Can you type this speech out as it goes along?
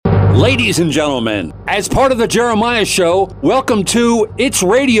Ladies and gentlemen, as part of the Jeremiah Show, welcome to It's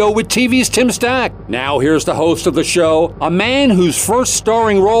Radio with TV's Tim Stack. Now here's the host of the show, a man whose first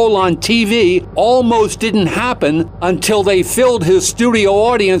starring role on TV almost didn't happen until they filled his studio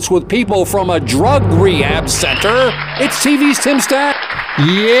audience with people from a drug rehab center. It's TV's Tim Stack.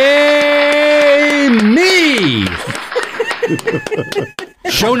 Yay, me!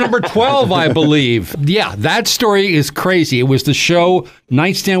 Show number 12, I believe. Yeah, that story is crazy. It was the show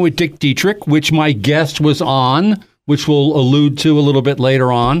Nightstand with Dick Dietrich, which my guest was on, which we'll allude to a little bit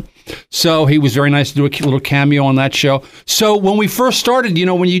later on. So he was very nice to do a little cameo on that show. So when we first started, you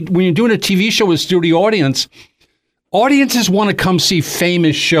know, when you're doing a TV show with studio audiences want to come see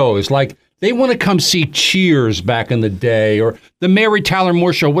famous shows. Like they want to come see Cheers back in the day, or the Mary Tyler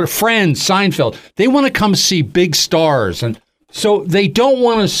Moore Show, what Friends, Seinfeld. They want to come see big stars, and so they don't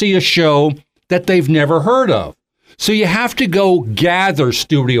want to see a show that they've never heard of. So you have to go gather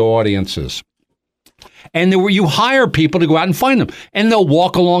studio audiences. And you hire people to go out and find them. And they'll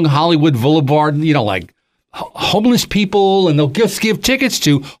walk along Hollywood Boulevard, you know, like homeless people, and they'll just give tickets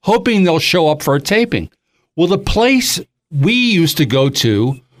to, hoping they'll show up for a taping. Well, the place we used to go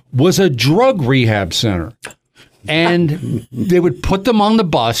to was a drug rehab center. And they would put them on the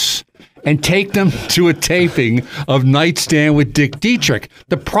bus and take them to a taping of Nightstand with Dick Dietrich.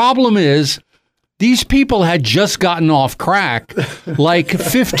 The problem is, these people had just gotten off crack like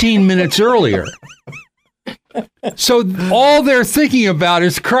 15 minutes earlier. So all they're thinking about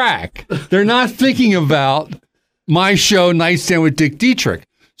is crack. They're not thinking about my show, Nightstand with Dick Dietrich.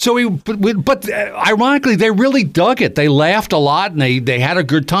 So but ironically, they really dug it. They laughed a lot, and they had a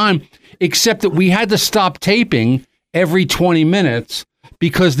good time, except that we had to stop taping every 20 minutes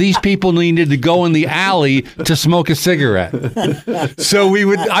because these people needed to go in the alley to smoke a cigarette. So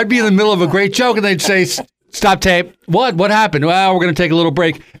I'd be in the middle of a great joke, and they'd say, "Stop tape." What happened? Well, we're going to take a little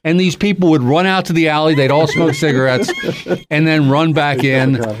break. And these people would run out to the alley. They'd all smoke cigarettes and then run back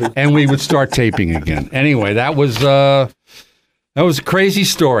in, and we would start taping again. Anyway, that was a crazy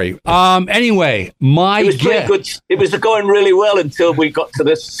story. Anyway, it was pretty good. It was going really well until we got to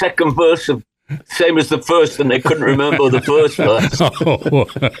the second verse of same as the first, and they couldn't remember the first verse. Oh,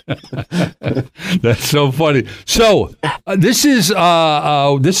 that's so funny. So this is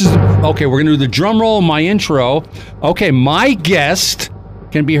okay. We're gonna do the drum roll, my intro. Okay, my guest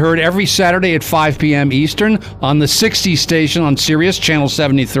can be heard every Saturday at 5 p.m. Eastern on the 60 station on Sirius Channel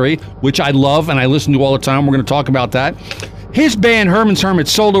 73, which I love and I listen to all the time. We're going to talk about that. His band,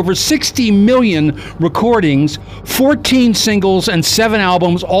 Hermits, sold over 60 million recordings, 14 singles, and 7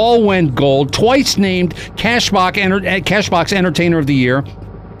 albums, all went gold, twice named Cashbox Entertainer of the Year.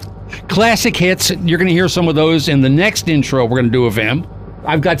 Classic hits. You're going to hear some of those in the next intro we're going to do of him.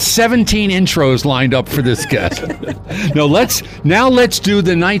 I've got 17 intros lined up for this guest. No, let's do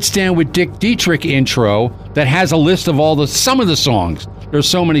the Nightstand with Dick Dietrich intro that has a list of some of the songs. There's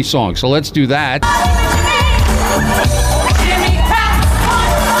so many songs, so let's do that.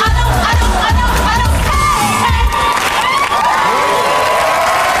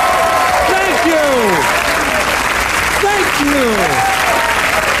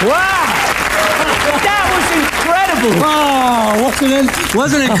 Wow! That was incredible! Oh,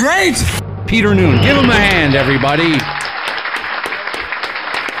 wasn't it great? Peter Noone, give him a hand, everybody.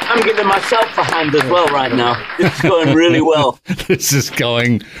 I'm giving myself a hand as well right now. This is going really well. This is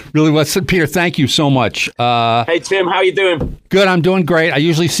going really well. So, Peter, thank you so much. Hey, Tim, how you doing? Good, I'm doing great. I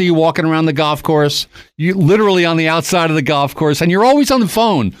usually see you walking around the golf course. You literally on the outside of the golf course, and you're always on the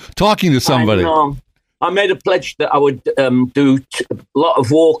phone talking to somebody. I know. I made a pledge that I would do a lot of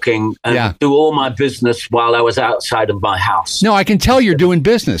walking and do all my business while I was outside of my house. No, I can tell you're doing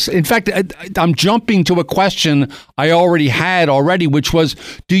business. In fact, I'm jumping to a question I already had, which was,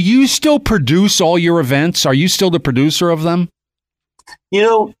 do you still produce all your events? Are you still the producer of them? You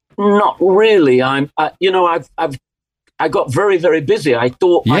know, not really. I got very, very busy. I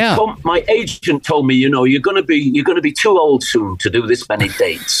thought my agent told me, you know, you're going to be too old soon to do this many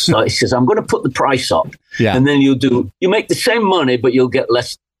dates. So he says, I'm going to put the price up, and then you make the same money, but you'll get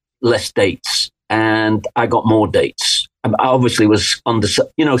less dates. And I got more dates. I obviously was under,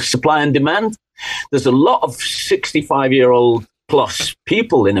 supply and demand. There's a lot of 65-year-old plus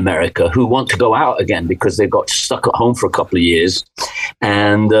people in America who want to go out again because they've got stuck at home for a couple of years,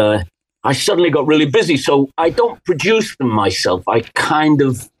 and I suddenly got really busy, so I don't produce them myself. I kind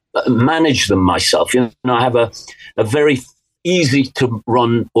of manage them myself. You know, I have a very easy to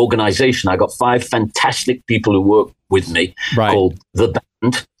run organization. I got 5 fantastic people who work with me called The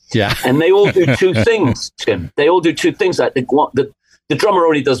Band. Yeah. And they all do 2 things, Tim. They all do 2 things. Like the the drummer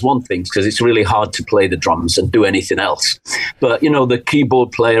only does one thing because it's really hard to play the drums and do anything else. But, the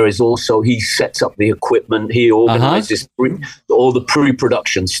keyboard player is also, he sets up the equipment. He organizes all the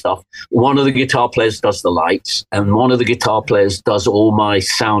pre-production stuff. One of the guitar players does the lights, and one of the guitar players does all my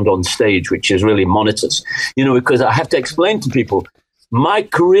sound on stage, which is really monitors. Because I have to explain to people, my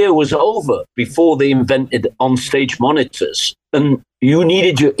career was over before they invented on-stage monitors, and you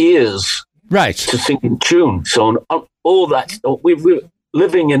needed your ears to sing in tune. So all that, we're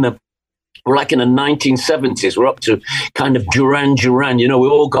living we're like in the 1970s. We're up to kind of Duran Duran. We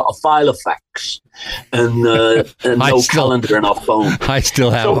all got a file of fax and no calendar in our phone. I still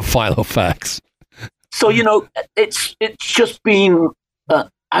have a file of fax. So, it's just been,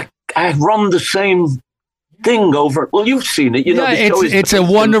 I run the same thing over. Well, you've seen it. It's a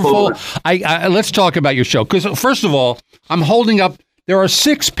wonderful. Let's talk about your show, because first of all, I'm holding up. There are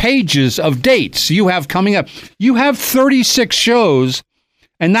 6 pages of dates you have coming up. You have 36 shows,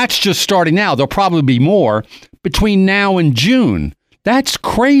 and that's just starting now. There'll probably be more between now and June. That's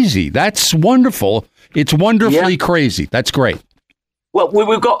crazy. That's wonderful. It's wonderfully crazy. That's great. Well,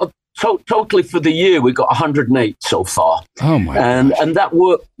 we've got totally for the year. We've got 108 so far. Oh my! And that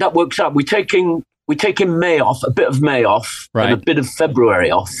works out. We're taking May off, a bit of May off, and a bit of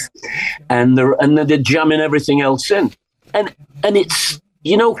February off, and then they're jamming everything else in. And it's,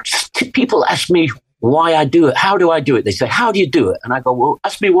 people ask me why I do it. How do I do it? They say, how do you do it? And I go, well,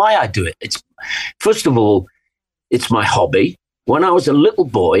 ask me why I do it. First of all, it's my hobby. When I was a little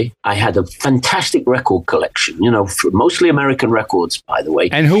boy, I had a fantastic record collection, mostly American records, by the way.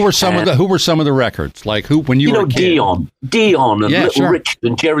 And who were some of the records? Like who, when you were a kid? Dion and Little Richard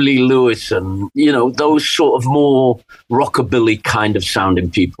and Jerry Lee Lewis and, those sort of more rockabilly kind of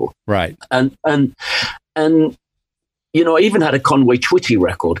sounding people. Right. And I even had a Conway Twitty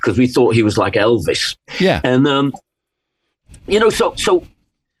record because we thought he was like Elvis. Yeah. And, so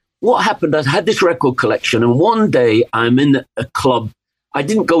what happened, I had this record collection, and one day I'm in a club. I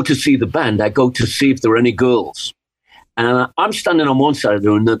didn't go to see the band. I go to see if there are any girls. And I'm standing on one side of the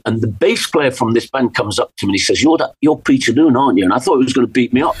room, and the bass player from this band comes up to me and he says, you're Peter Noone, aren't you? And I thought he was going to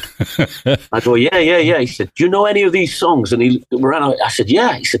beat me up. I go, yeah. He said, do you know any of these songs? And he ran out. I said,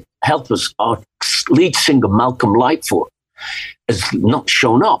 yeah. He said, help us. Our lead singer, Malcolm Lightfoot, has not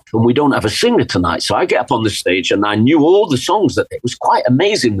shown up, and we don't have a singer tonight. So I get up on the stage, and I knew all the songs. It was quite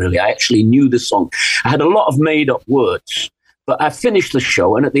amazing, really. I actually knew the song. I had a lot of made-up words, but I finished the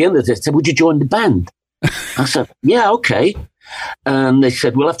show, and at the end of it, they said, would you join the band? I said, yeah, okay. And they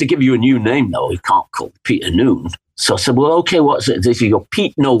said, we'll have to give you a new name, though. You can't call Peter Noone. So I said, well, okay, what's it? They said, you're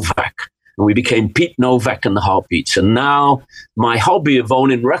Pete Novak. And we became Pete Novak and the Heartbeats. And now my hobby of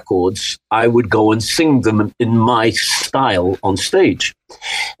owning records, I would go and sing them in my style on stage.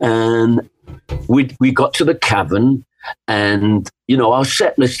 And we got to the Cavern, and, our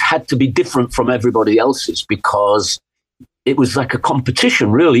set list had to be different from everybody else's because it was like a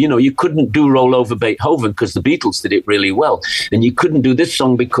competition, really. You couldn't do Roll Over Beethoven because the Beatles did it really well. And you couldn't do this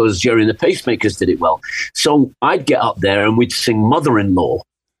song because Jerry and the Pacemakers did it well. So I'd get up there and we'd sing Mother-in-Law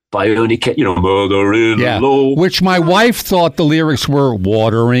by Ernie K, Mother-in-Law. Which my wife thought the lyrics were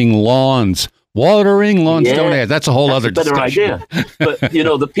watering lawns. Watering lawns don't have. That's a whole other discussion. Idea. But,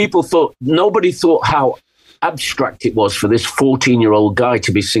 the people nobody thought how abstract it was for this 14-year-old guy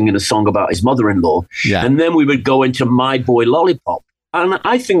to be singing a song about his mother-in-law. Yeah. And then we would go into My Boy Lollipop. And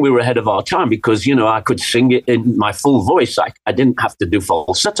I think we were ahead of our time because, I could sing it in my full voice. I didn't have to do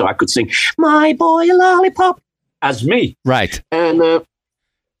falsetto. I could sing My Boy Lollipop as me. Right. And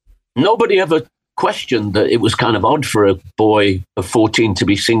nobody ever questioned that it was kind of odd for a boy of 14 to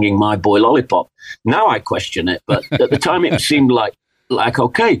be singing My Boy Lollipop. Now I question it, but at the time it seemed like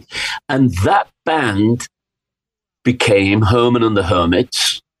okay. And that band became Herman and the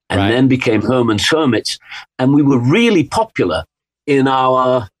Hermits, and then became Herman's Hermits, and we were really popular in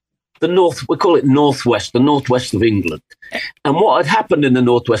we call it Northwest, the Northwest of England. And what had happened in the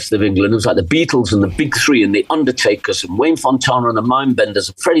Northwest of England, it was like the Beatles and the Big Three and the Undertakers and Wayne Fontana and the Mindbenders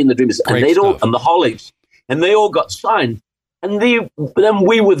and Freddie and the Dreamers and the Hollies, and they all got signed. And then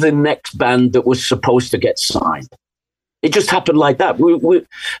we were the next band that was supposed to get signed. It just happened like that.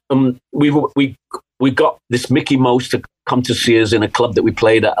 We got this Mickey Mouse to come to see us in a club that we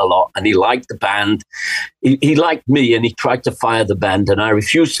played at a lot, and he liked the band. He liked me, and he tried to fire the band, and I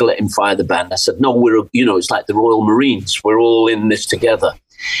refused to let him fire the band. I said, no, it's like the Royal Marines. We're all in this together.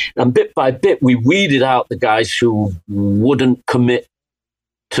 And bit by bit, we weeded out the guys who wouldn't commit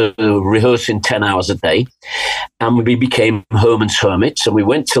to rehearsing 10 hours a day, and we became Herman's Hermits, and we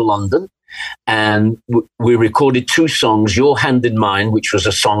went to London. And we recorded 2 songs, Your Hand in Mine, which was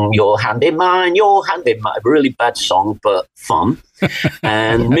a song, Your Hand in Mine, Your Hand in Mine, a really bad song, but fun.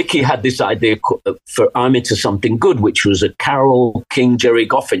 And Mickey had this idea for I'm Into Something Good, which was a Carole King, Jerry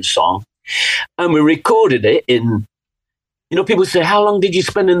Goffin song. And we recorded it in, people say, how long did you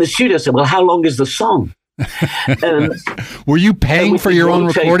spend in the studio? I said, well, how long is the song? Were you paying for your own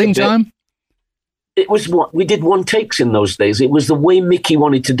recording time? It was we did 1 takes in those days. It was the way Mickey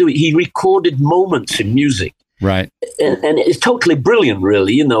wanted to do it. He recorded moments in music. Right. And it's totally brilliant,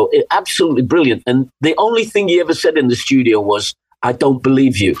 really, absolutely brilliant. And the only thing he ever said in the studio was, I don't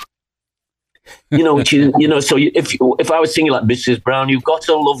believe you. So if I was singing like Mrs. Brown, you've got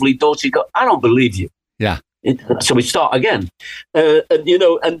a lovely daughter, I don't believe you. Yeah. So we start again. And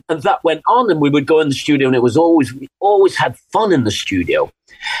that went on, and we would go in the studio, and we always had fun in the studio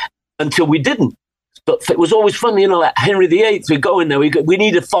until we didn't. But it was always fun, like Henry VIII, we go in there, we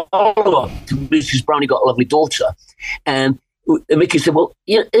need a follow-up to Mrs. Brown, you got a lovely daughter. And Mickey said, well,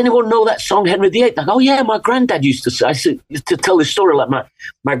 anyone know that song, Henry VIII? I go, oh, yeah, my granddad used to say, I said, to tell this story, like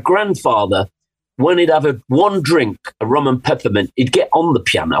my grandfather, when he'd have 1 drink, a rum and peppermint, he'd get on the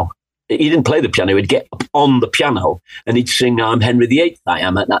piano. He didn't play the piano, he'd get up on the piano, and he'd sing, I'm Henry VIII, I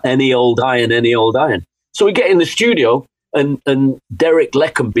am, any old iron, any old iron. So we get in the studio, and Derek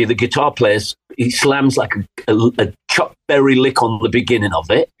Leckenby, the guitar player, he slams like a Chuck Berry lick on the beginning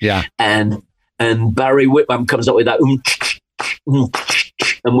of it. Yeah. And Barry Whitman comes up with that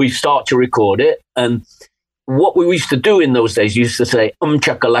and we start to record it. And what we used to do in those days, used to say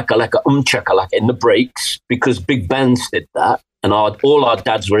chakalaka, chakalaka in the breaks, because big bands did that, and all our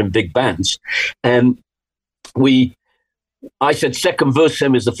dads were in big bands. And I said second verse,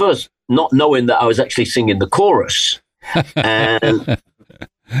 same as the first, not knowing that I was actually singing the chorus. And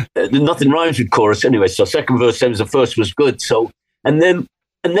nothing rhymes with chorus anyway, so second verse, same as the first, was good. So and then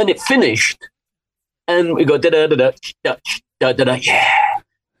it finished, and we go da da da da da da, yeah.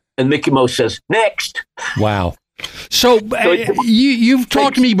 And Mickey Mouse says next. Wow. So you've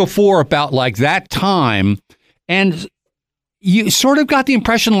talked to me before about like that time, and you sort of got the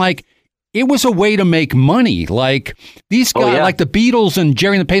impression like it was a way to make money. Like these guys, like the Beatles and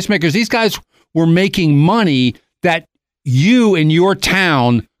Jerry and the Pacemakers, these guys were making money that you in your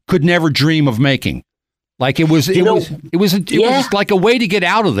town could never dream of making. Like it was like a way to get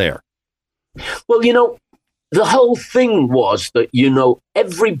out of there. Well, the whole thing was that,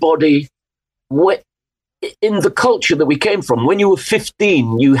 everybody in the culture that we came from, when you were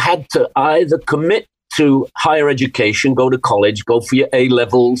 15, you had to either commit to higher education, go to college, go for your A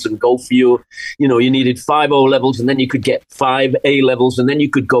levels, and go for your, you needed 5 O levels, and then you could get 5 A levels, and then you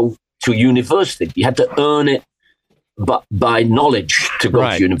could go to university. You had to earn it but by knowledge to go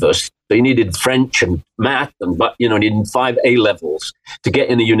to university. So you needed French and math, you needed 5 A levels to get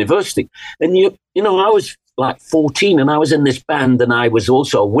into university. And I was like 14, and I was in this band, and I was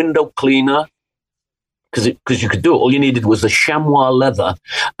also a window cleaner because you could do it. All you needed was a chamois leather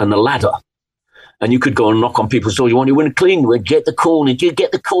and a ladder, and you could go and knock on people's doors. You want your window clean? We'd get the corners. You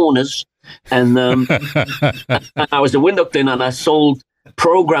get the corners, and I was a window cleaner, and I sold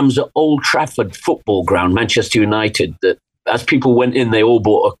programs at Old Trafford football ground, Manchester United, that as people went in, they all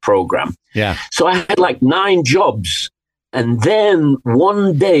bought a program. Yeah. So I had like 9 jobs. And then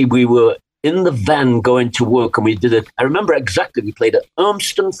one day we were in the van going to work, and I remember exactly, we played at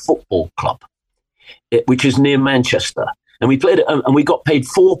Urmston Football Club, which is near Manchester. And we played it, and we got paid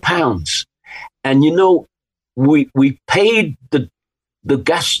 £4. And, we paid the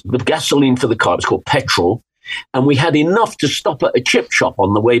gasoline for the car. It was called petrol. And we had enough to stop at a chip shop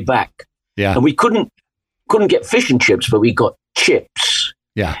on the way back. Yeah. And we couldn't get fish and chips, but we got chips.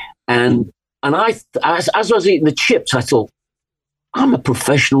 Yeah. And as I was eating the chips, I thought, I'm a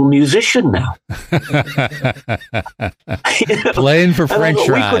professional musician now. Playing for French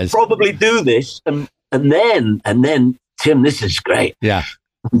fries. We could probably do this. And then, Tim, this is great. Yeah.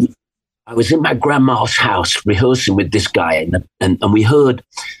 I was in my grandma's house rehearsing with this guy, and we heard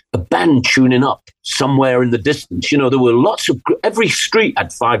a band tuning up somewhere in the distance. There were lots of every street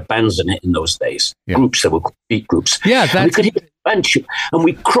had 5 bands in it in those days. Yeah. Groups, that were beat groups. Yeah, we could hear the band tune, and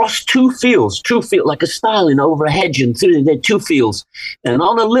we crossed 2 fields, like a styling over a hedge, and through there 2 fields, and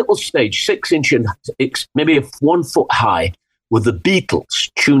on a little stage, 6 inch and maybe 1 foot high, were the Beatles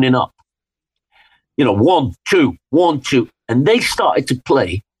tuning up. 1, 2, 1, 2, and they started to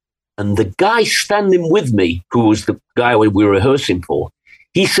play. And the guy standing with me, who was the guy we were rehearsing for,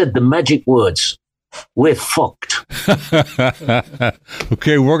 he said the magic words, "We're fucked."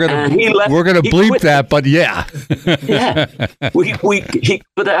 Okay, we're gonna bleep that, but yeah, yeah.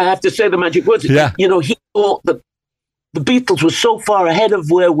 But I have to say the magic words. Yeah. He thought that the Beatles were so far ahead of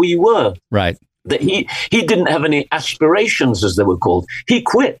where we were. Right. That he didn't have any aspirations, as they were called. He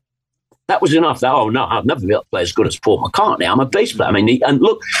quit. That was enough. That, oh, no, I'll never be able to play as good as Paul McCartney. I'm a bass player. I mean, and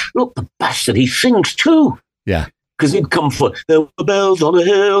look, the bastard, he sings too. Yeah. Because he'd come for, there were bells on the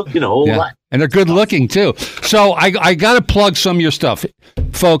hill, all that. And they're good looking too. So I got to plug some of your stuff.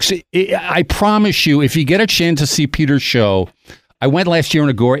 Folks, I promise you, if you get a chance to see Peter's show, I went last year in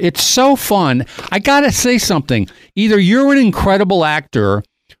Agora. It's so fun. I got to say something. Either you're an incredible actor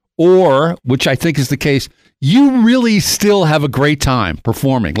or, which I think is the case, you really still have a great time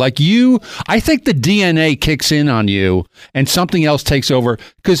performing. Like I think the DNA kicks in on you and something else takes over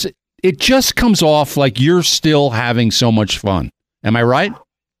because it just comes off like you're still having so much fun. Am I right?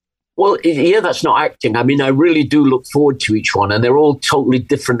 Well, yeah, that's not acting. I mean, I really do look forward to each one, and they're all totally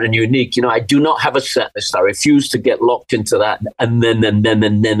different and unique. I do not have a set list. I refuse to get locked into that and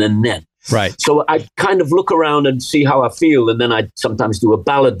then. Right. So I kind of look around and see how I feel, and then I sometimes do a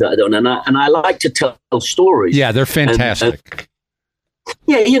ballad that I don't, and I like to tell stories. Yeah, they're fantastic.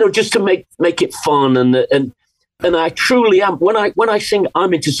 Just to make it fun, and I truly am. When I sing,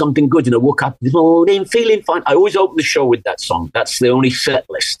 I'm into something good. Woke up this morning feeling fine. I always open the show with that song. That's the only set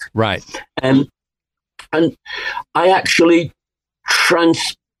list. Right. And I actually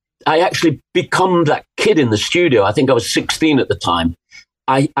become that kid in the studio. I think I was 16 at the time.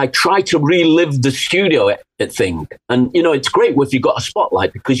 I try to relive the studio thing. And, it's great if you've got a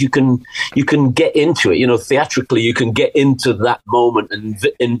spotlight because you can get into it. Theatrically, you can get into that moment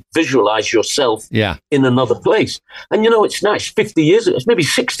and visualize yourself in another place. And, it's nice. 50 years, it's maybe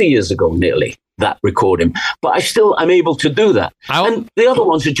 60 years ago nearly, that recording. But I'm able to do that. And the other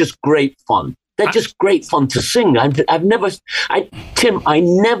ones are just great fun. They're just great fun to sing. Tim, I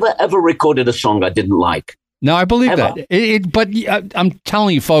never ever recorded a song I didn't like. No, I believe that. But I'm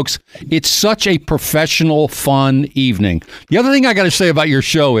telling you, folks, it's such a professional, fun evening. The other thing I got to say about your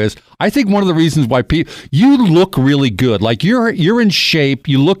show is, I think one of the reasons why you look really good. Like you're in shape,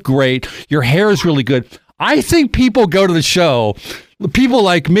 you look great, your hair is really good. I think people go to the show. People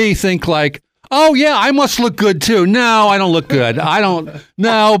like me think like, oh yeah, I must look good too. No, I don't look good. I don't.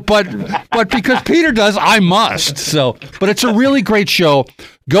 No, but because Peter does, I must. So, but it's a really great show.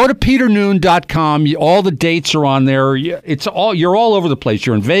 Go to peternoone.com. All the dates are on there. You're all over the place.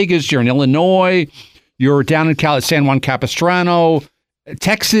 You're in Vegas. You're in Illinois. You're down in San Juan Capistrano,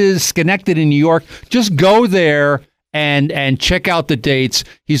 Texas, Schenectady, New York. Just go there and check out the dates.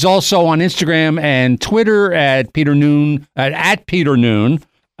 He's also on Instagram and Twitter at Peter Noone at Peter Noone.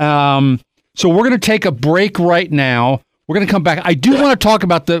 So we're going to take a break right now. We're going to come back. I do want to talk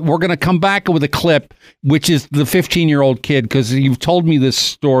about we're going to come back with a clip, which is the 15-year-old kid, because you've told me this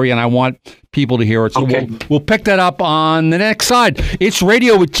story and I want people to hear it. So we'll pick that up on the next side. It's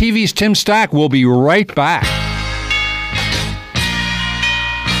Radio with TV's Tim Stack. We'll be right back.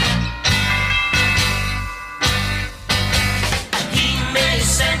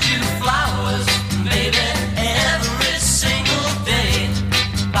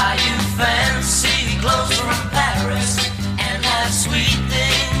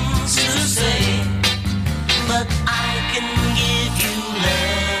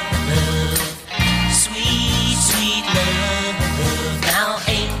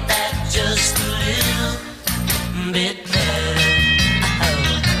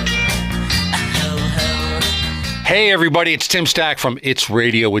 Hey, everybody, it's Tim Stack from It's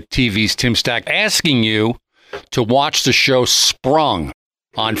Radio with TV's Tim Stack, asking you to watch the show Sprung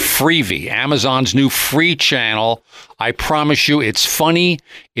on Freevee, Amazon's new free channel. I promise you it's funny,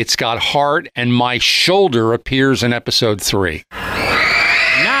 it's got heart, and my shoulder appears in episode 3.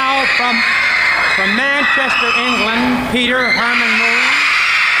 Now from Manchester, England, Peter, Herman, Noone,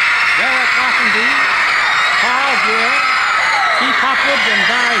 Derek Rockenby, Paul Gill, Steve Hopwood, and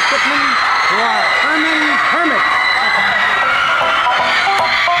Barry Shipman, who are Hermits.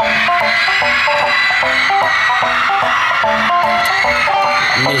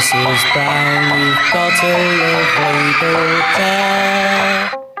 Mrs. Brown, you've got a lovely daughter.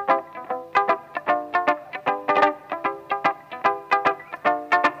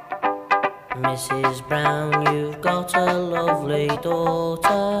 Mrs. Brown, you've got a lovely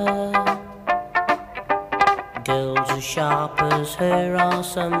daughter. Girls as sharp as her are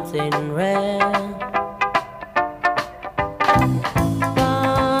something rare.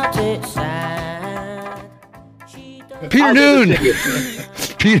 But it's sad. Peter Noone.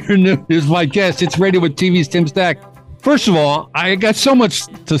 Peter Noone is my guest. It's Radio with TV's Tim Stack. First of all, I got so much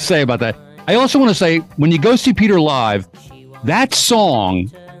to say about that. I also want to say, when you go see Peter live, that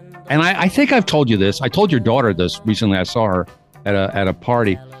song, and I think I've told you this. I told your daughter this recently. I saw her at a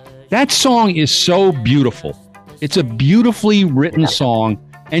party. That song is so beautiful. It's a beautifully written song,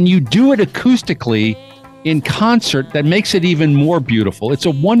 and you do it acoustically in concert that makes it even more beautiful. It's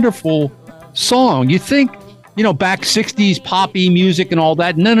a wonderful song. You think, back 60s poppy music and all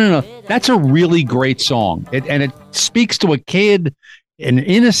that. No. That's a really great song. And it speaks to a kid, an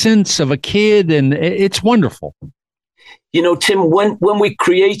innocence of a kid, and it's wonderful. Tim, when we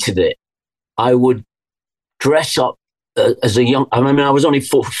created it, I would dress up as a young, I was only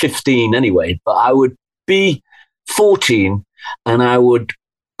 15 anyway, but I would be 14 and I would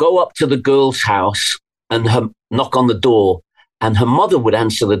go up to the girl's house and knock on the door, and her mother would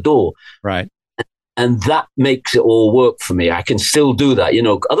answer the door. Right. And that makes it all work for me. I can still do that,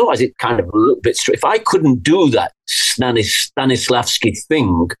 otherwise it's kind of a little bit straight. If I couldn't do that Stanislavski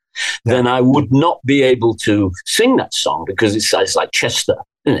thing, then I would not be able to sing that song, because it's like Chester.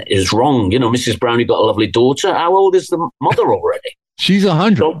 Is wrong. Mrs. Brown, you've got a lovely daughter. How old is the mother already? She's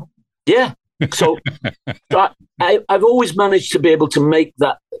 100. So, yeah. So I've always managed to be able to make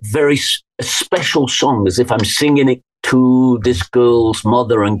that very special song as if I'm singing it to this girl's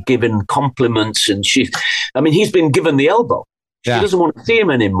mother and giving compliments. And he's been given the elbow. She doesn't want to see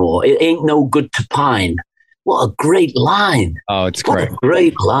him anymore. It ain't no good to pine. What a great line. Oh, it's great. What a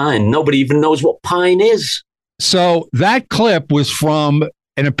great line. Nobody even knows what pine is. So that clip was from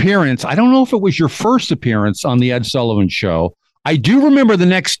an appearance. I don't know if it was your first appearance on the Ed Sullivan Show. I do remember the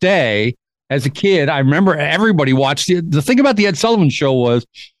next day as a kid, I remember everybody watched the thing about the Ed Sullivan Show was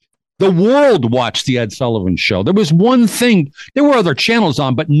the world watched the Ed Sullivan Show. There was one thing, there were other channels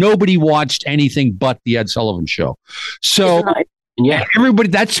on, but nobody watched anything but the Ed Sullivan Show. So everybody,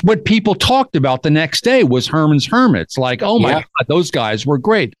 that's what people talked about the next day was Herman's Hermits. Like, oh my God, those guys were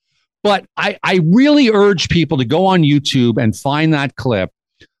great. But I really urge people to go on YouTube and find that clip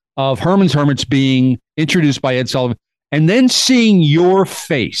of Herman's Hermits being introduced by Ed Sullivan and then seeing your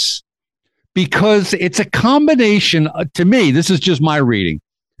face, because it's a combination, to me, this is just my reading.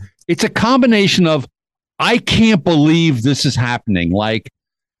 It's a combination of, I can't believe this is happening. Like,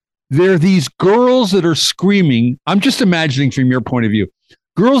 there are these girls that are screaming. I'm just imagining from your point of view,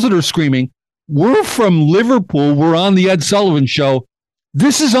 girls that are screaming, we're from Liverpool, we're on the Ed Sullivan Show.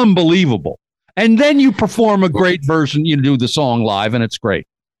 This is unbelievable. And then you perform a great version, you do the song live, and it's great.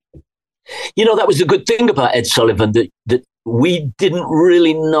 That was a good thing about Ed Sullivan, that we didn't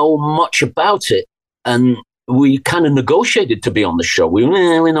really know much about it. And we kind of negotiated to be on the show.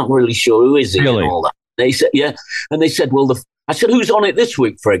 We're not really sure who is it and all that. They said, yeah. And they said, well, I said, who's on it this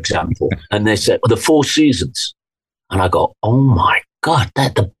week, for example? And they said, the Four Seasons. And I go, oh my God,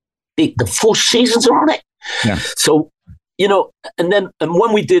 the Four Seasons are on it. Yeah. So, and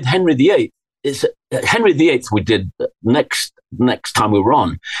when we did Henry VIII, Henry VIII we did next time we were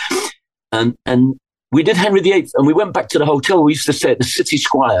on. And we did Henry VIII, and we went back to the hotel. We used to stay at the City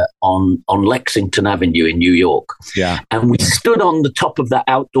Square on Lexington Avenue in New York. Yeah. And we stood on the top of that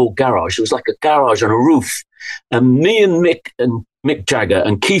outdoor garage. It was like a garage on a roof. And me and Mick Jagger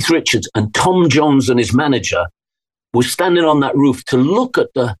and Keith Richards and Tom Jones and his manager were standing on that roof to look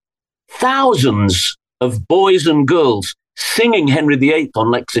at the thousands of boys and girls singing Henry VIII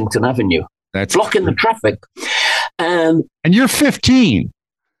on Lexington Avenue. That's blocking the traffic. And you're 15.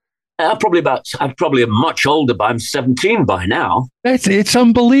 I'm probably much older, but I'm 17 by now. It's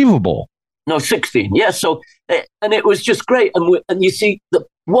unbelievable. No, 16. Yeah. So, and it was just great. And you see,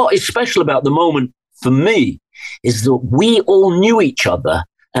 what is special about the moment for me is that we all knew each other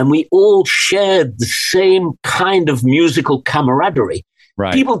and we all shared the same kind of musical camaraderie.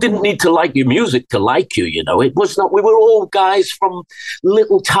 Right. People didn't need to like your music to like you. It was not. We were all guys from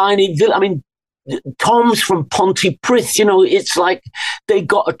little tiny village. Tom's from Pontypridd, it's like they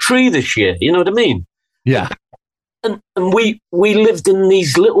got a tree this year. You know what I mean? Yeah. And we lived in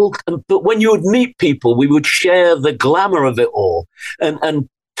these little, but when you would meet people, we would share the glamour of it all. And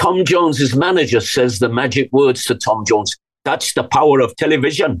Tom Jones's manager says the magic words to Tom Jones. That's the power of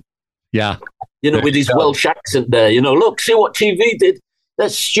television. Yeah. With his Welsh accent there, look, see what TV did.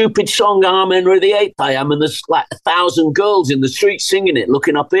 That stupid song, I'm Henry VIII, I am, and there's like 1,000 girls in the street singing it,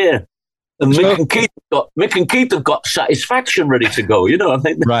 looking up here. And Mick and Keith have got Satisfaction ready to go.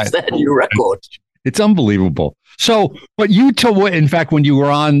 That's their new record. It's unbelievable. So, but you told, in fact, when you were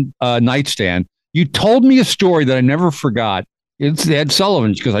on Nightstand, you told me a story that I never forgot. It's the Ed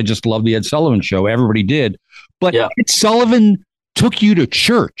Sullivan, because I just love the Ed Sullivan Show. Everybody did. But Ed Sullivan took you to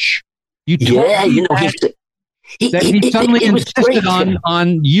church. You told me that he suddenly insisted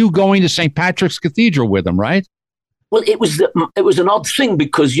on you going to St. Patrick's Cathedral with him, right? Well, it was an odd thing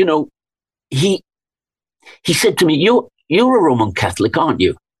because, he said to me, you're a Roman Catholic, aren't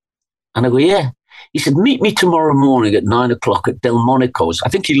you? And I go, yeah. He said, meet me tomorrow morning at 9:00 at Delmonico's. I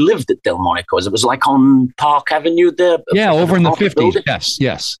think he lived at Delmonico's. It was like on Park Avenue there. Yeah, over in the 50s. Building.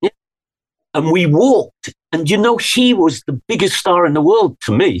 Yes. Yeah. And we walked. And, he was the biggest star in the world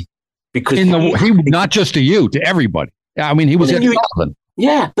to me. Because he not just to you, to everybody. I mean, he was at Sullivan.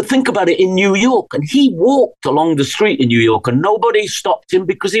 Yeah, but think about it, in New York, and he walked along the street in New York, and nobody stopped him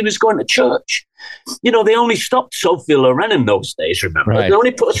because he was going to church. They only stopped Sophie Loren in those days, remember? Right. The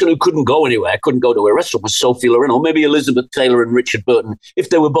only person who couldn't go anywhere, couldn't go to a restaurant, was Sophie Loren, or maybe Elizabeth Taylor and Richard Burton, if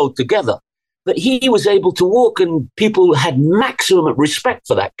they were both together. But he was able to walk, and people had maximum respect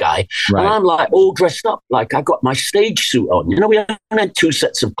for that guy. Right. And I'm like all dressed up, like I got my stage suit on. We had 2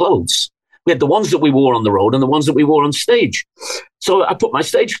 sets of clothes. We had the ones that we wore on the road and the ones that we wore on stage. So I put my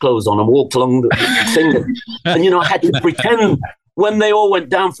stage clothes on and walked along the thing. And, I had to pretend when they all went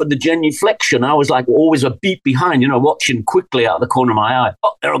down for the genuflection, I was like always a beat behind, watching quickly out of the corner of my eye.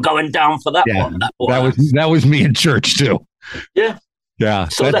 Oh, they're going down for that one. That was me in church too. Yeah. Yeah.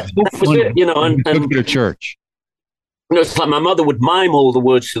 So that was it, and took me to church. It's like my mother would mime all the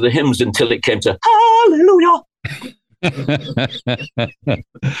words to the hymns until it came to hallelujah.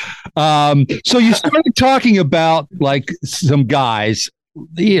 So you started talking about like some guys,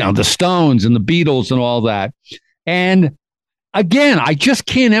 the Stones and the Beatles and all that. And again, I just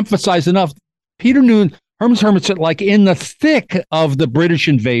can't emphasize enough. Peter Noone, Herman's Hermits, like in the thick of the British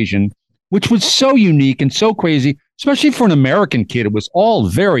invasion, which was so unique and so crazy, especially for an American kid. It was all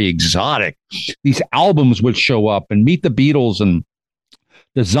very exotic. These albums would show up and Meet the Beatles and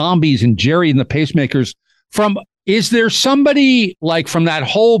the Zombies and Jerry and the Pacemakers. Is there somebody like from that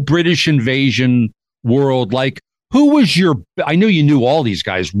whole British invasion world, like who was I know you knew all these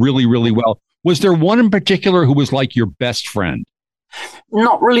guys really, really well. Was there one in particular who was like your best friend?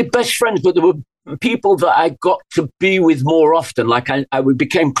 Not really best friends, but there were people that I got to be with more often. Like I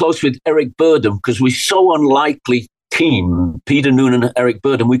became close with Eric Burdon because we're so unlikely team, Peter Noone and Eric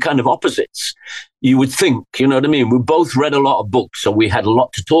Burdon. We're kind of opposites. You would think, you know what I mean? We both read a lot of books, so we had a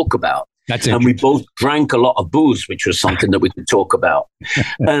lot to talk about. And we both drank a lot of booze, which was something that we could talk about.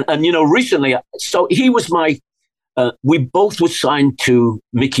 and recently, so he was we both were signed to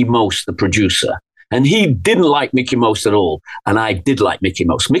Mickey Most, the producer. And he didn't like Mickey Most at all. And I did like Mickey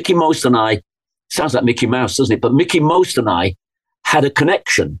Most. Mickey Most and I, sounds like Mickey Mouse, doesn't it? But Mickey Most and I had a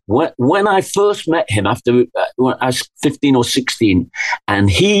connection. When I first met him when I was 15 or 16, and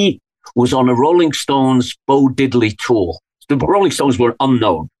he was on a Rolling Stones Bo Diddley tour. The Rolling Stones were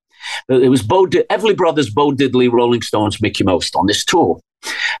unknown. It was Everly Brothers, Bo Diddley, Rolling Stones, Mickey Most on this tour,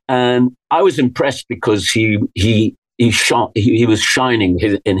 and I was impressed because he was shining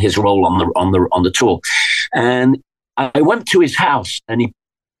in his role on the tour, and I went to his house and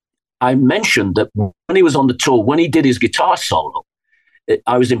I mentioned that when he was on the tour, when he did his guitar solo,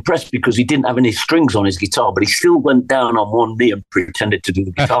 I was impressed because he didn't have any strings on his guitar, but he still went down on one knee and pretended to do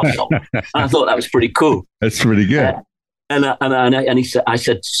the guitar solo. And I thought that was pretty cool. That's pretty good. And he said, I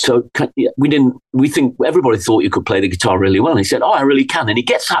said, so we think everybody thought you could play the guitar really well. And he said, oh, I really can. And he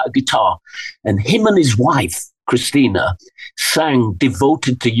gets out a guitar, and him and his wife, Christina, sang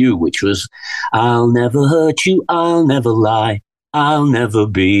Devoted to You, which was, I'll never hurt you, I'll never lie, I'll never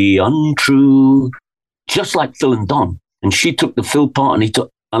be untrue. Just like Phil and Don. And she took the Phil part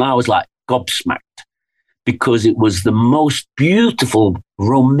and I was like gobsmacked because it was the most beautiful,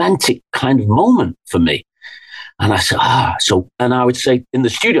 romantic kind of moment for me. And I said, and I would say in the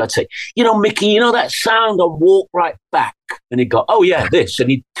studio, I'd say, Mickey, that sound, I'll walk right back. And he'd go, oh yeah, this. And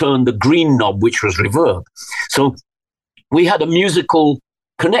he'd turn the green knob, which was reverb. So we had a musical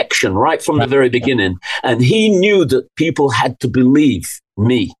connection right from the very beginning. And he knew that people had to believe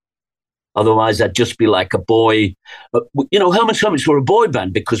me. Otherwise, I'd just be like a boy. Hermits were a boy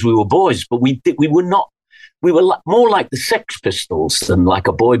band because we were boys, but we were not. We were more like the Sex Pistols than like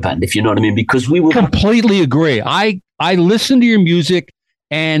a boy band, if you know what I mean, because we were... Completely agree. I listened to your music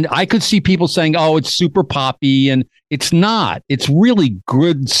and I could see people saying, oh, it's super poppy, and it's not. It's really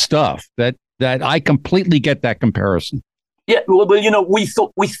good stuff that I completely get that comparison. Yeah, well, we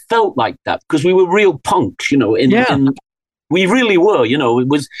felt like that because we were real punks, and we really were, it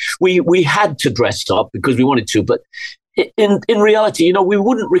was, we had to dress up because we wanted to, but in reality, we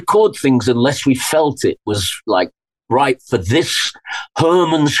wouldn't record things unless we felt it was like right for this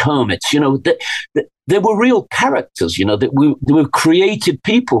Herman's Hermits. They were real characters. They were created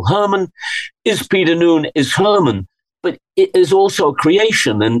people. Herman is Peter Noone, is Herman, but it is also a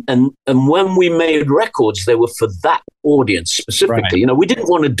creation. And when we made records, they were for that audience specifically. Right. We didn't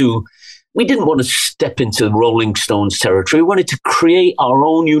want to step into Rolling Stones territory. We wanted to create our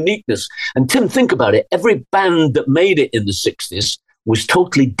own uniqueness. And Tim, think about it. Every band that made it in the 60s was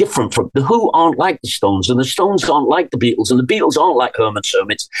totally different from the Who aren't like the Stones, and the Stones aren't like the Beatles, and the Beatles aren't like Herman's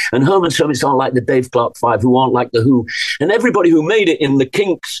Hermits, and Herman's Hermits aren't like the Dave Clark Five, who aren't like the Who, and everybody who made it in the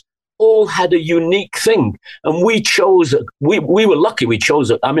Kinks all had a unique thing, and we chose. We were lucky. We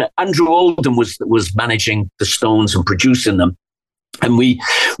chose it. I mean, Andrew Oldham was managing the Stones and producing them, and we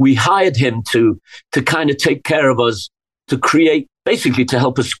hired him to kind of take care of us, to create, basically to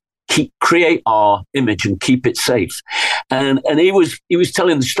help us create our image and keep it safe. And he was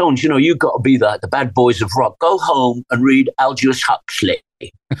telling the Stones, you got to be the bad boys of rock. Go home and read Aldous Huxley.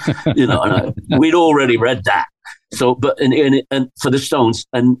 And we'd already read that. So, but and for the Stones,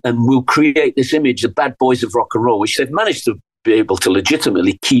 and we'll create this image, the bad boys of rock and roll, which they've managed to be able to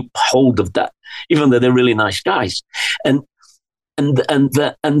legitimately keep hold of that, even though they're really nice guys. And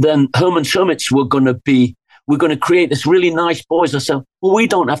then Herman's Hermits we're going to create this really nice boys. I said, well, we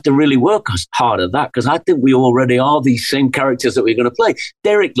don't have to really work as hard at that, because I think we already are these same characters that we're going to play.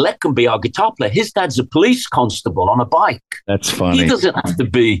 Derek Leck can be our guitar player. His dad's a police constable on a bike. That's funny. He doesn't have to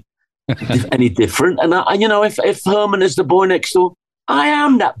be any different. And if Herman is the boy next door, I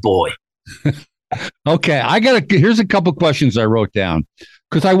am that boy. Okay, here's a couple questions I wrote down,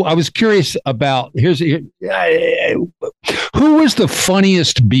 because I was curious about who was the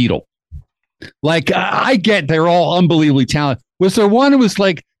funniest Beatle? Like, I get they're all unbelievably talented. Was there one who was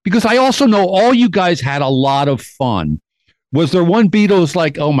like, because I also know all you guys had a lot of fun. Was there one Beatle who's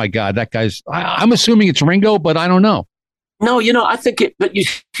like, oh my God, that guy's, I'm assuming it's Ringo, but I don't know. No, I think but you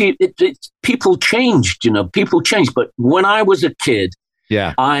see, people changed, people changed. But when I was a kid,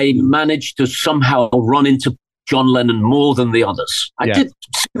 I managed to somehow run into John Lennon more than the others. I did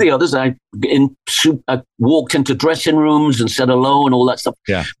see the others. I walked into dressing rooms and said hello and all that stuff.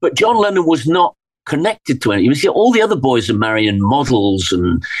 Yeah. But John Lennon was not connected to any. You see, all the other boys are marrying models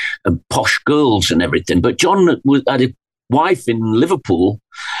and posh girls and everything. But John had a wife in Liverpool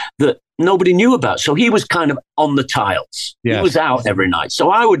that nobody knew about. So he was kind of on the tiles. Yes. He was out every night.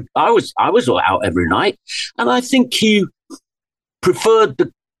 So I was out every night. And I think he preferred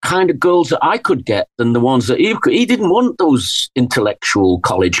the kind of girls that I could get than the ones that he didn't want those intellectual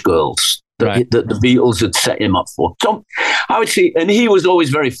college girls that the Beatles had set him up for. So I would see, and he was always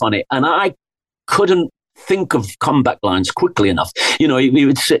very funny, and I couldn't think of comeback lines quickly enough. He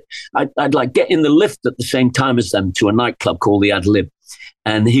would sit, I'd like get in the lift at the same time as them to a nightclub called the Ad Lib,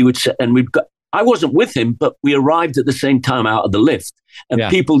 and he would sit, and I wasn't with him, but we arrived at the same time out of the lift, and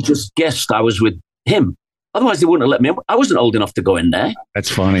people just guessed I was with him. Otherwise, they wouldn't have let me in. I wasn't old enough to go in there. That's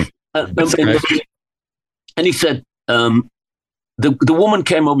funny. And he said, the woman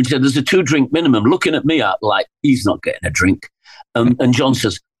came over and said, there's a 2-drink minimum, looking at me like he's not getting a drink. And John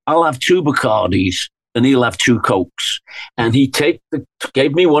says, I'll have 2 Bacardis and he'll have 2 Cokes. And he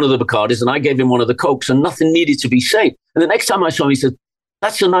gave me one of the Bacardis and I gave him one of the Cokes, and nothing needed to be said. And the next time I saw him, he said,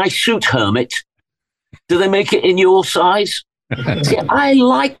 that's a nice suit, Hermit. Do they make it in your size? See, I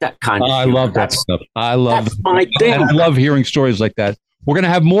like that kind of I love that stuff. That's my thing. I love hearing stories like that. We're going to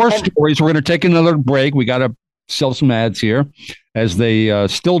have more stories. We're going to take another break. We got to sell some ads here, as they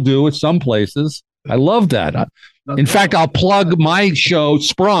still do at some places. I love that. In fact, I'll plug my show,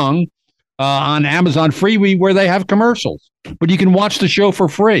 Sprung, on Amazon Freebie, where they have commercials. But you can watch the show for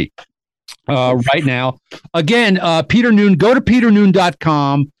free right now. Again, Peter Noone, go to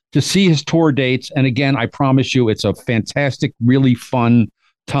peternoone.com to see his tour dates. And again, I promise you, it's a fantastic, really fun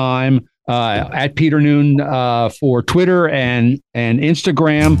time at Peter Noone for Twitter and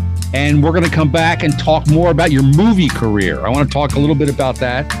Instagram. And we're going to come back and talk more about your movie career. I want to talk a little bit about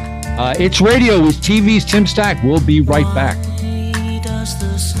that. It's Radio with TV's Tim Stack. We'll be right back. Why does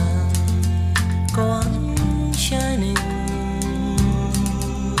the sun go on shining?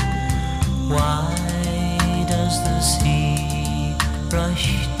 Why does the sea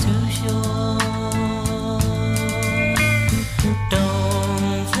rush to shore?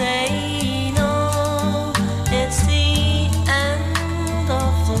 Don't they know it's the end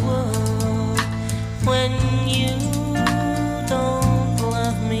of the world when you don't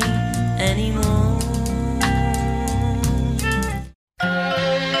love me anymore?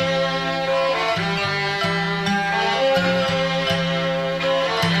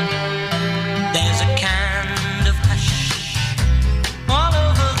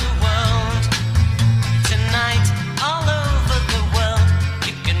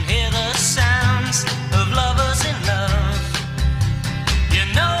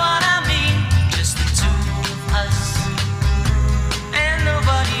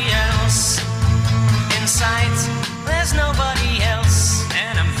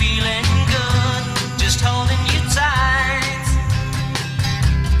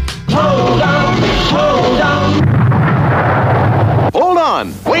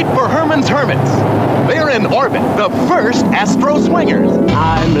 Wait for Herman's Hermits. They're in orbit, the first astro swingers.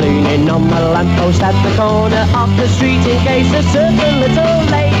 I'm leaning on my lamppost at the corner of the street in case a certain little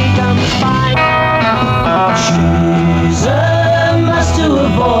lady comes by. She's a must to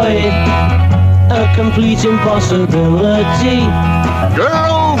avoid, a complete impossibility.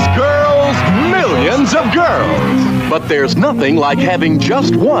 Girls, millions of girls. But there's nothing like having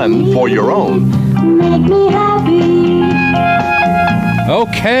just one for your own. Make me happy.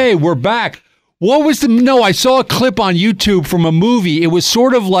 Okay, we're back. What was I saw a clip on YouTube from a movie. It was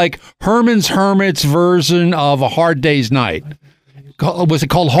sort of like Herman's Hermits version of A Hard Day's Night. Was it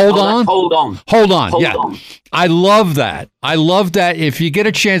called Hold On? Hold On. Hold On, Hold yeah. On. I love that. I love that. If you get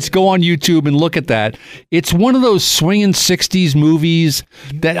a chance, go on YouTube and look at that. It's one of those swinging 60s movies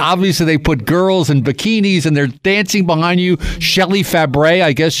that obviously they put girls in bikinis and they're dancing behind you. Shelley Fabre,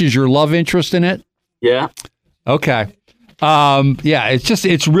 I guess, is your love interest in it? Yeah. Okay. Yeah,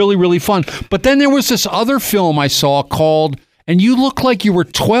 it's really, really fun. But then there was this other film I saw called, and you look like you were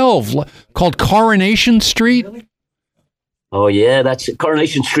 12, called Coronation Street. Oh yeah, that's it.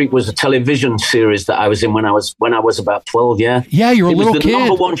 Coronation Street was a television series that I was in when I was about 12. Yeah. Yeah, you were a little kid. It was the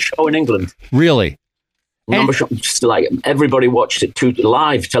number one show in England. Really? Just like everybody watched it too,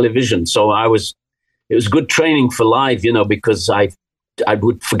 live television. So it was good training for live, because I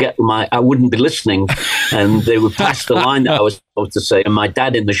would forget I wouldn't be listening, and they would pass the line that I was supposed to say. And my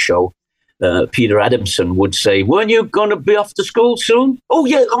dad in the show, Peter Adamson, would say, "Weren't you going to be off to school soon?" "Oh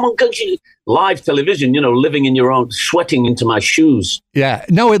yeah, I'm on live television." Living in your own, sweating into my shoes. Yeah,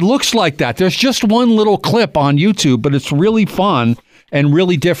 no, it looks like that. There's just one little clip on YouTube, but it's really fun and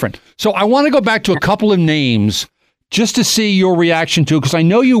really different. So I want to go back to a couple of names just to see your reaction to it, because I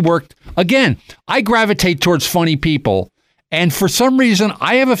know you worked. Again, I gravitate towards funny people. And for some reason,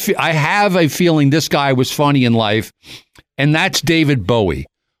 I have a feeling this guy was funny in life, and that's David Bowie.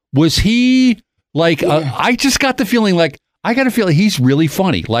 Was he like? I just got the feeling I got a feeling he's really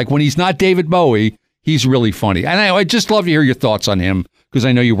funny. Like when he's not David Bowie, he's really funny. And I just love to hear your thoughts on him because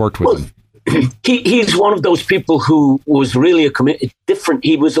I know you worked with him. He's one of those people who was really different.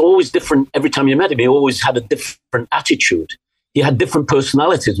 He was always different every time you met him. He always had a different attitude. He had different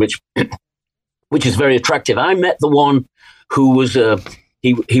personalities, which is very attractive. I met the one who was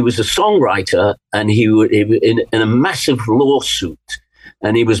he was a songwriter, and he in a massive lawsuit,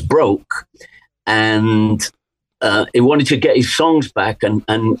 and he was broke, and he wanted to get his songs back,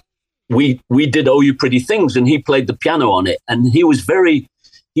 and we did "Oh You Pretty Things," and he played the piano on it, and he was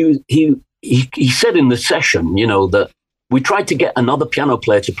he said in the session, that we tried to get another piano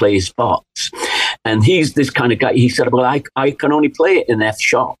player to play his parts, and he's this kind of guy. He said, "Well, I can only play it in F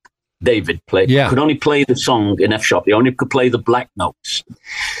sharp." David could only play the song in F sharp. He only could play the black notes.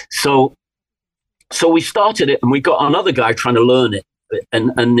 So we started it, and we got another guy trying to learn it.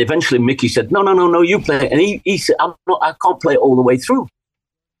 And eventually Mickey said, no, you play it. And he said, I can't play it all the way through.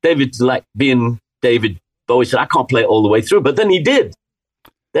 David's like being David Bowie said, I can't play it all the way through. But then he did.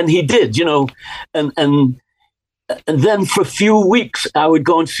 And then for a few weeks, I would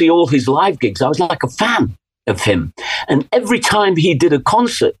go and see all his live gigs. I was like a fan of him. And every time he did a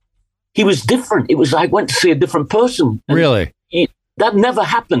concert, he was different. It was like I went to see a different person. And really? That never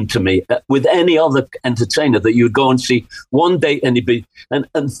happened to me with any other entertainer, that you would go and see one day and he'd be, and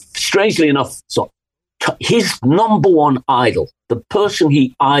strangely enough, so his number one idol, the person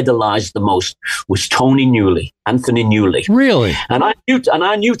he idolized the most, was Tony Newley, Anthony Newley. Really? And I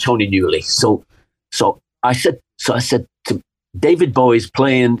knew Tony Newley. So I said to David Bowie's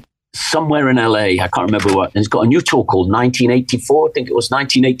playing somewhere in LA, I can't remember what, and he's got a new tour called 1984. I think it was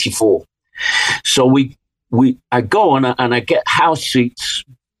 1984. So I go and I get house seats,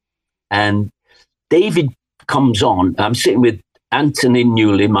 and David comes on. I'm sitting with Anthony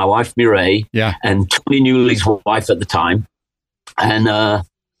Newley, my wife Mireille, and Tony Newley's wife at the time, and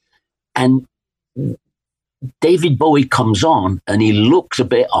David Bowie comes on, and he looks a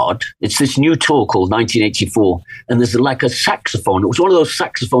bit odd. It's this new tour called 1984, and there's like a saxophone. It was one of those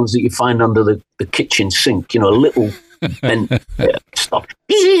saxophones that you find under the kitchen sink, a little bent stuff.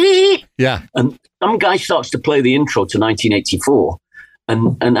 Yeah. And some guy starts to play the intro to 1984,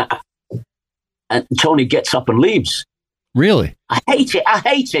 and Tony gets up and leaves. Really? I hate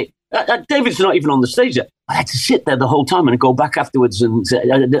it. David's not even on the stage yet. I had to sit there the whole time and go back afterwards, and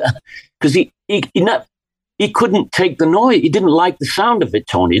because he couldn't take the noise. He didn't like the sound of it,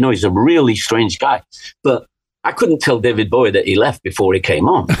 Tony. He's a really strange guy. But I couldn't tell David Bowie that he left before he came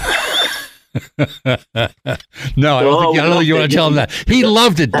on. No, I don't think you want to tell him that. He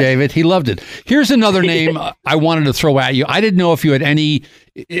loved it, David. He loved it. Here's another name I wanted to throw at you. I didn't know if you had any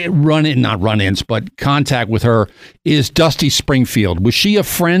not run-ins, but contact with her, is Dusty Springfield. Was she a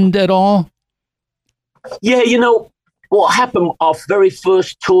friend at all? Yeah, what happened, our very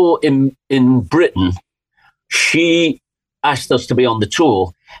first tour in Britain, she asked us to be on the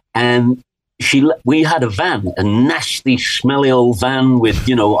tour, and we had a van, a nasty, smelly old van with,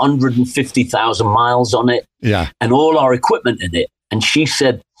 150,000 miles on it, and all our equipment in it. And she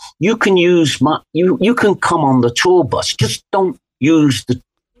said, "You can use you can come on the tour bus. Just don't use the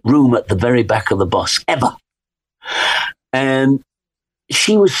room at the very back of the bus ever." And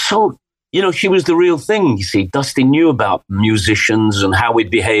she was so, she was the real thing. You see, Dusty knew about musicians and how we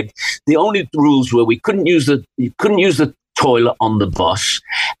behaved. The only rules were you couldn't use the toilet on the bus,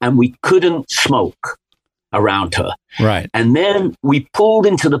 and we couldn't smoke around her. Right. And then we pulled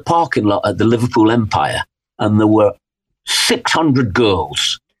into the parking lot at the Liverpool Empire, and there were 600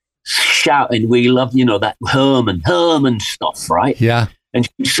 girls shouting, "We love," that Herman stuff, right? Yeah. And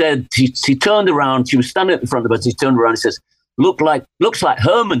she said, she turned around, she was standing at the front of the bus, she turned around and says, looks like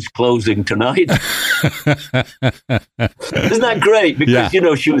Herman's closing tonight. Isn't that great? Because,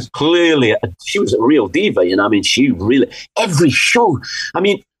 she was clearly, she was a real diva, she really, every show.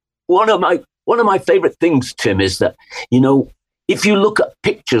 One of my favorite things, Tim, is that, if you look at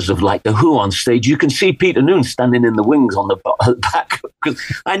pictures of like the Who on stage, you can see Peter Noone standing in the wings on the back. Because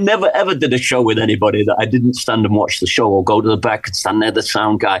I never ever did a show with anybody that I didn't stand and watch the show or go to the back and stand there, the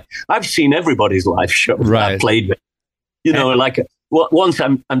sound guy. I've seen everybody's live show that I played with. One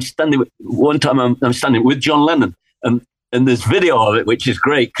time I'm standing with John Lennon, and there's video of it, which is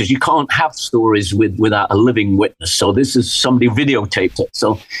great because you can't have stories without a living witness. So this is somebody videotaped it.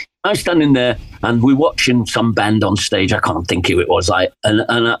 So I'm standing there and we're watching some band on stage. I can't think who it was.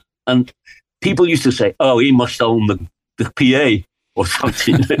 And people used to say, "Oh, he must own the PA or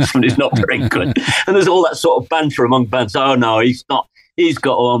something. Somebody's not very good." And there's all that sort of banter among bands. "Oh no, he's not. He's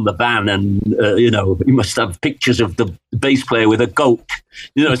got on the van, and he must have pictures of the bass player with a goat."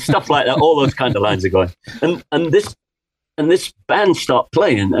 Stuff like that. All those kind of lines are going. And this band start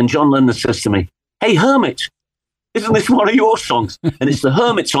playing, and John Lennon says to me, "Hey, Hermits, isn't this one of your songs?" And it's the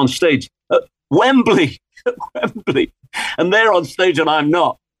Hermits on stage at Wembley, and they're on stage, and I'm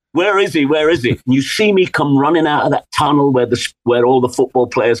not. "Where is he? Where is he?" And you see me come running out of that tunnel where all the football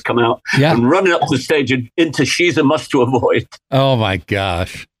players come out, and running up the stage and into "She's a Must to Avoid." Oh my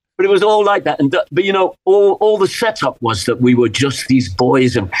gosh! But it was all like that, but all the setup was that we were just these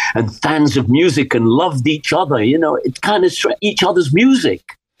boys and fans of music and loved each other. It kind of each other's music.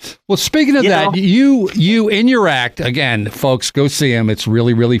 Well, speaking of that, you in your act, again, folks, go see him. It's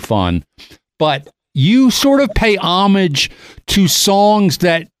really, really fun. But you sort of pay homage to songs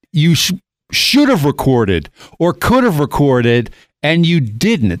that you should have recorded or could have recorded, and you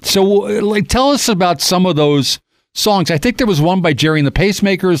didn't. So, tell us about some of those songs. I think there was one by Jerry and the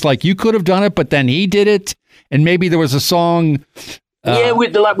Pacemakers, like you could have done it, but then he did it. And maybe there was a song...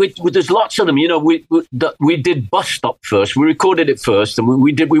 there's lots of them. We did Bus Stop first. We recorded it first, and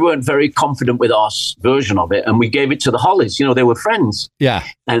we weren't very confident with our version of it, and we gave it to the Hollies. They were friends. Yeah,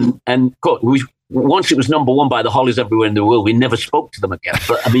 and once it was number one by the Hollies everywhere in the world, we never spoke to them again.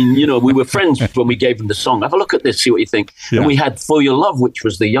 But we were friends when we gave them the song. Have a look at this, see what you think. Yeah. And we had For Your Love, which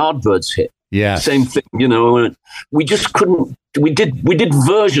was the Yardbirds hit. Yeah, same thing. We just couldn't. We did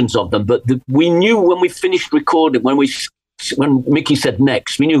versions of them, but we knew when we finished recording, when Mickey said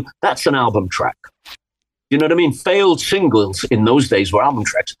next, we knew that's an album track. You know what I mean? Failed singles in those days were album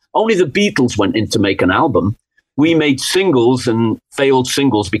tracks. Only the Beatles went in to make an album. We made singles, and failed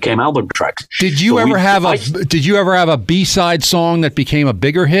singles became album tracks. Did you ever have a B-side song that became a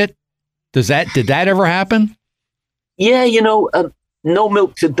bigger hit? Did that ever happen? Yeah, No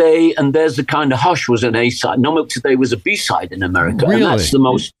Milk Today and There's a Kind of Hush was an A-side. No Milk Today was a B-side in America. Really? And that's the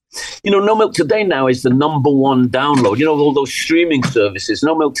most... No Milk Today now is the number one download. All those streaming services.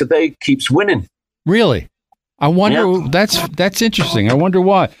 No Milk Today keeps winning. Really? I wonder. Yeah. That's interesting. I wonder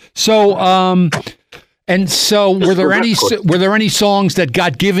why. So, were there any songs that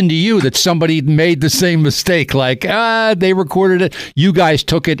got given to you that somebody made the same mistake? Like, they recorded it, you guys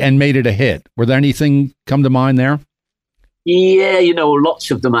took it and made it a hit. Were there anything come to mind there? Yeah, lots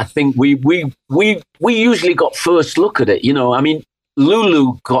of them. I think we usually got first look at it.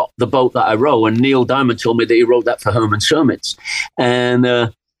 Lulu got The Boat That I Row, and Neil Diamond told me that he wrote that for Herman's Hermits, and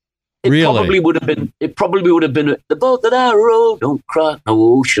it probably would have been The Boat That I Row, Don't Cry No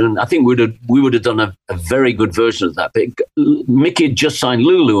Ocean. I think we would have done a very good version of that. But Mickey had just signed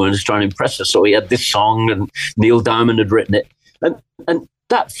Lulu and was trying to impress us, so he had this song, and Neil Diamond had written it, and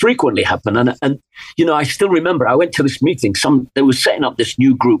that frequently happened. And I still remember I went to this meeting. They were setting up this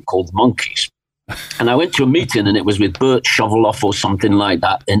new group called the Monkees. And I went to a meeting, and it was with Burt Shoveloff or something like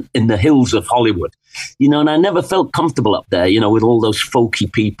that in the hills of Hollywood. And I never felt comfortable up there, with all those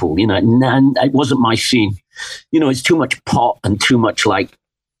folky people, and it wasn't my scene. It's too much pop and too much like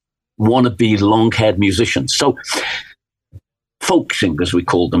wannabe long-haired musicians. So folk singers, we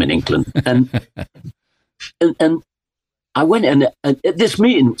called them in England. And I went, and at this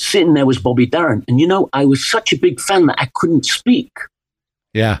meeting, sitting there was Bobby Darin. And, I was such a big fan that I couldn't speak.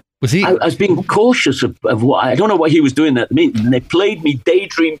 Yeah. Was he? I was being cautious of what, I don't know what he was doing at the meeting. And they played me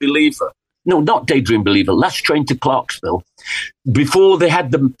Daydream Believer. No, not Daydream Believer, Last Train to Clarksville, before they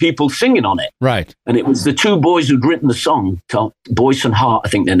had the people singing on it. Right. And it was the two boys who'd written the song, Boyce and Hart, I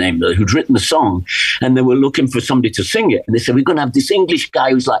think their name, who'd written the song, and they were looking for somebody to sing it. And they said, we're going to have this English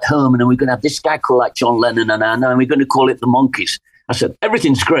guy who's like Herman, and we're going to have this guy called like John Lennon, and we're going to call it the Monkees. I said,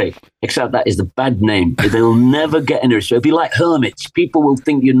 everything's great, except that is the bad name. They'll never get in there. So it'll be like Hermits. People will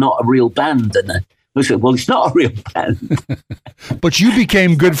think you're not a real band. And I said, well, it's not a real band. But you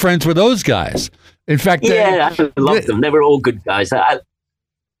became good friends with those guys. In fact, I loved them. They were all good guys. I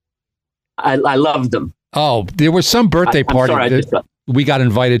loved them. Oh, there was some birthday party that we got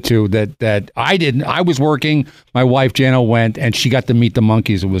invited to that I didn't. I was working. My wife, Jana, went, and she got to meet the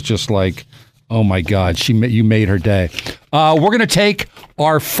Monkees. It was just like, oh, my God, you made her day. We're going to take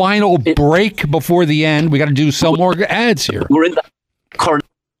our final break before the end. We got to do some more ads here. We're in the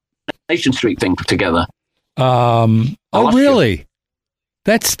Coronation Street thing together. Oh, really?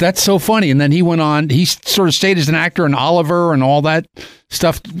 That's so funny. And then he went on. He sort of stayed as an actor in Oliver and all that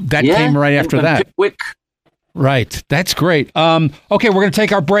stuff. That came right after that. Quick. Right. That's great. Okay, we're going to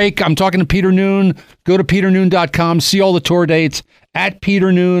take our break. I'm talking to Peter Noone. Go to peternoone.com. See all the tour dates at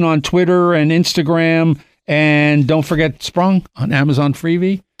Peter Noone on Twitter and Instagram. And don't forget Sprung on Amazon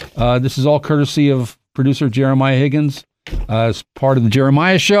Freebie. This is all courtesy of producer Jeremiah Higgins as part of the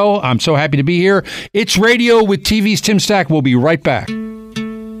Jeremiah Show. I'm so happy to be here. It's Radio with TV's Tim Stack. We'll be right back.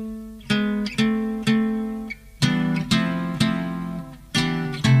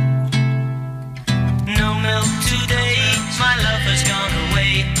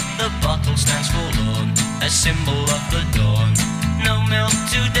 Symbol of the dawn. No milk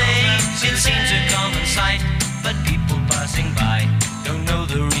today, it seems a common sight, but people passing by don't know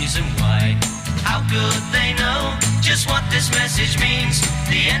the reason why. How could they know just what this message means?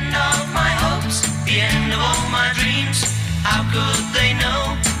 The end of my hopes, the end of all my dreams. How could they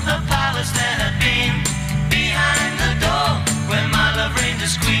know the palace there had been behind the door where my love reigned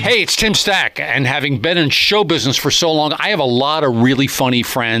as queen? Hey, it's Tim Stack, and having been in show business for so long, I have a lot of really funny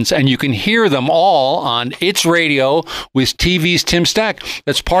friends, and you can hear them all on It's Radio with TV's Tim Stack.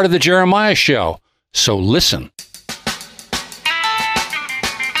 That's part of the Jeremiah Show. So listen.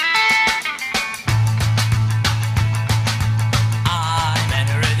 I'm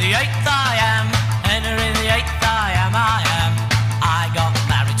entering the eighth, I am. Entering the eighth, I am. I got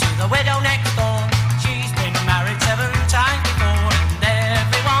married to the widow next door. She's been married 7 times before, and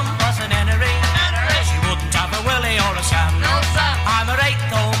everyone was an entering. She wouldn't have a Willie or a Sam. No, sir. I'm her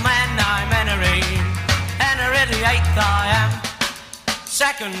 8th old man, I'm entering. Entering the 8th, I am.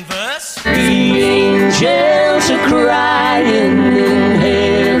 Second verse. The angels are crying in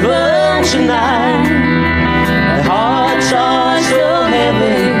heaven tonight. Their hearts are so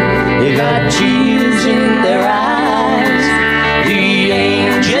heavy, they got tears in their eyes. The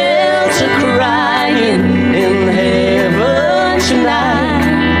angels are crying in heaven tonight,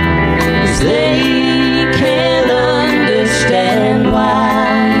 'cause they can't understand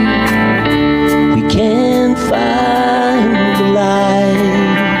why we can't find the light.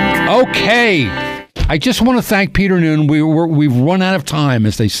 Okay. I just want to thank Peter Noone. We've run out of time,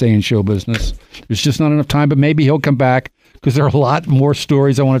 as they say in show business. There's just not enough time, but maybe he'll come back because there are a lot more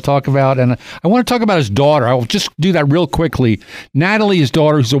stories I want to talk about. And I want to talk about his daughter. I'll just do that real quickly. Natalie, his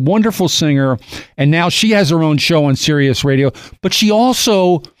daughter, who's a wonderful singer, and now she has her own show on Sirius Radio. But she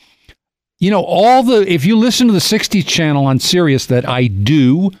also, if you listen to the 60s channel on Sirius that I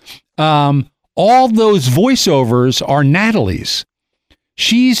do, all those voiceovers are Natalie's.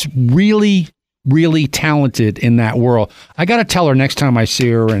 She's really, really talented in that world. I got to tell her next time I see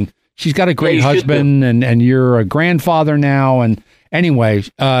her, and she's got a great husband, and you're a grandfather now. And anyway,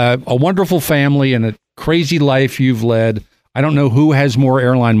 a wonderful family and a crazy life you've led. I don't know who has more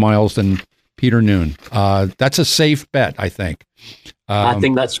airline miles than Peter Noone. That's a safe bet, I think. I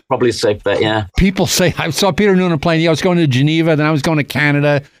think that's probably a safe bet, yeah. People say, I saw Peter Noone on a plane. Yeah, I was going to Geneva, then I was going to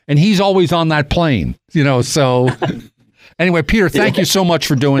Canada, and he's always on that plane, so... Anyway, Peter, thank you so much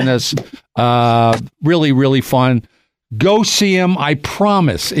for doing this. Really, really fun. Go see him. I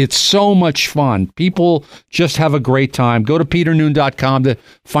promise. It's so much fun. People just have a great time. Go to peternoone.com to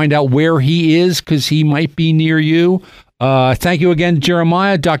find out where he is, because he might be near you. Thank you again,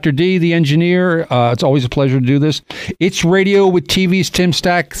 Jeremiah, Dr. D, the engineer. It's always a pleasure to do this. It's Radio with TV's Tim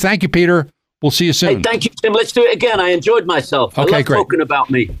Stack. Thank you, Peter. We'll see you soon. Hey, thank you, Tim. Let's do it again. I enjoyed myself. Okay, I love great. talking about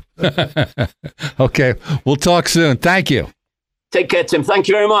me. Okay, we'll talk soon. Thank you. Take care, Tim. Thank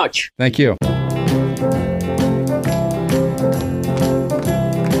you very much. Thank you.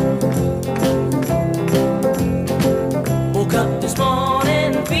 Woke up this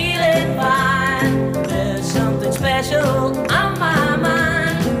morning feeling fine. There's something special on my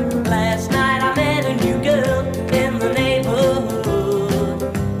mind. Last night I met a new girl in the neighborhood.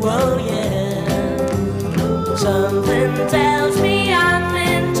 Whoa, yeah. Something tells me I'm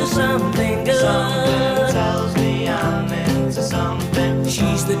into something good. Something tells me I'm into something.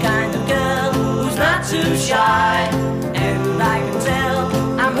 She's the kind of girl who's not too shy, and I can tell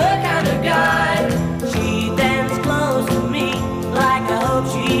I'm her kind of guy. She danced close to me like I hope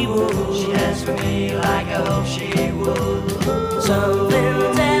she would. She danced for me like I hope she would.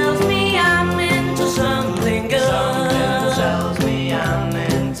 Something tells me I'm into something good. Something tells me I'm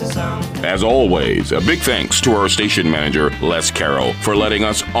into something. As always, a big thanks to our station manager, Les Carroll, for letting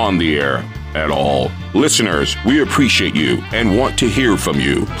us on the air at all. Listeners, we appreciate you and want to hear from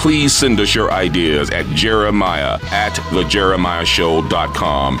you. Please send us your ideas at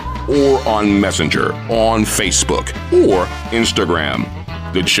jeremiah@thejeremiahshow.com or on Messenger, on Facebook, or Instagram.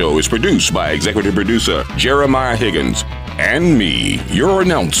 The show is produced by executive producer Jeremiah Higgins and me, your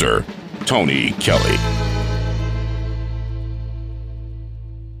announcer, Tony Kelly.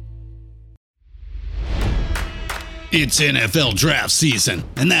 It's NFL draft season,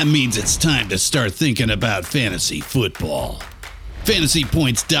 and that means it's time to start thinking about fantasy football.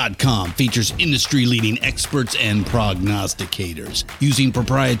 FantasyPoints.com features industry-leading experts and prognosticators using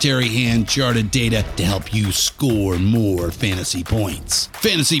proprietary hand-charted data to help you score more fantasy points.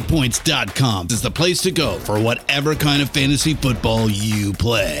 FantasyPoints.com is the place to go for whatever kind of fantasy football you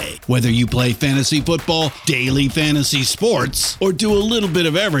play. Whether you play fantasy football, daily fantasy sports, or do a little bit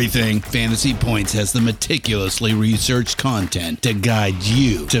of everything, Fantasy Points has the meticulously researched content to guide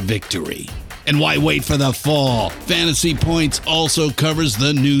you to victory. And why wait for the fall? Fantasy Points also covers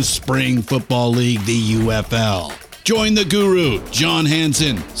the new spring football league, the UFL. Join the guru, John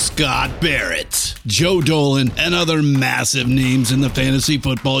Hansen, Scott Barrett, Joe Dolan, and other massive names in the fantasy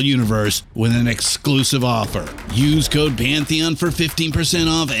football universe with an exclusive offer. Use code Pantheon for 15%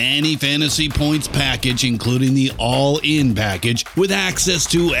 off any Fantasy Points package, including the all-in package, with access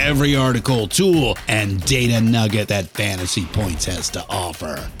to every article, tool, and data nugget that Fantasy Points has to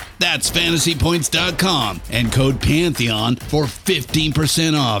offer. That's FantasyPoints.com and code Pantheon for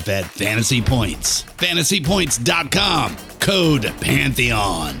 15% off at Fantasy Points. FantasyPoints.com, code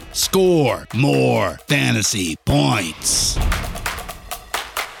Pantheon. Score more fantasy points.